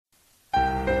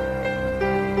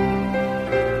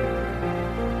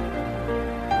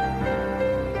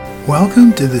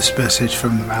Welcome to this message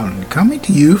from the mountain, coming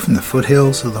to you from the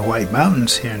foothills of the White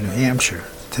Mountains here in New Hampshire.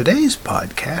 Today's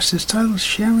podcast is titled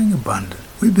Sharing Abundance.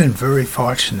 We've been very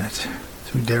fortunate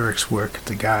through Derek's work at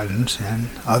the gardens and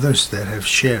others that have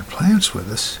shared plants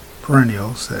with us,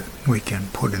 perennials that we can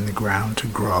put in the ground to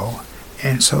grow.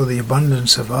 And so the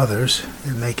abundance of others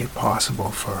that make it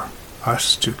possible for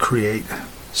us to create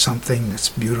something that's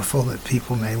beautiful that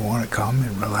people may want to come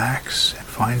and relax and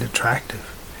find attractive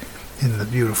in the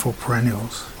beautiful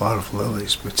perennials, a lot of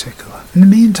lilies in particular. In the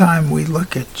meantime, we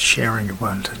look at sharing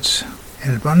abundance.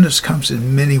 And abundance comes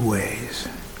in many ways.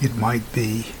 It might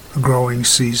be a growing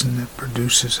season that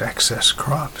produces excess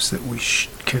crops that we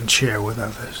can share with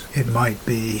others. It might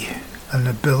be an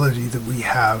ability that we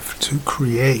have to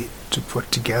create, to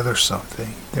put together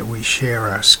something that we share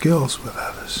our skills with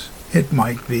others. It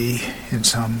might be, in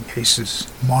some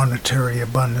cases, monetary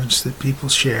abundance that people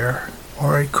share,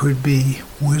 or it could be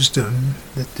wisdom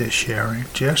that they're sharing,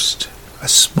 just a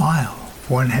smile. If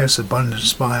one has abundant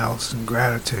smiles and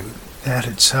gratitude, that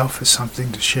itself is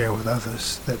something to share with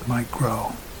others that might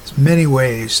grow. There's many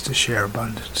ways to share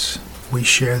abundance. We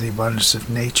share the abundance of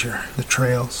nature, the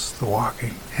trails, the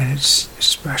walking, and it's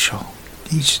special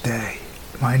each day.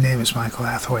 My name is Michael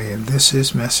Hathaway, and this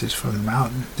is Message from the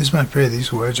Mountain. This is my prayer.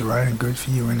 These words are right and good for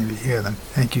you when you hear them.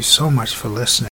 Thank you so much for listening.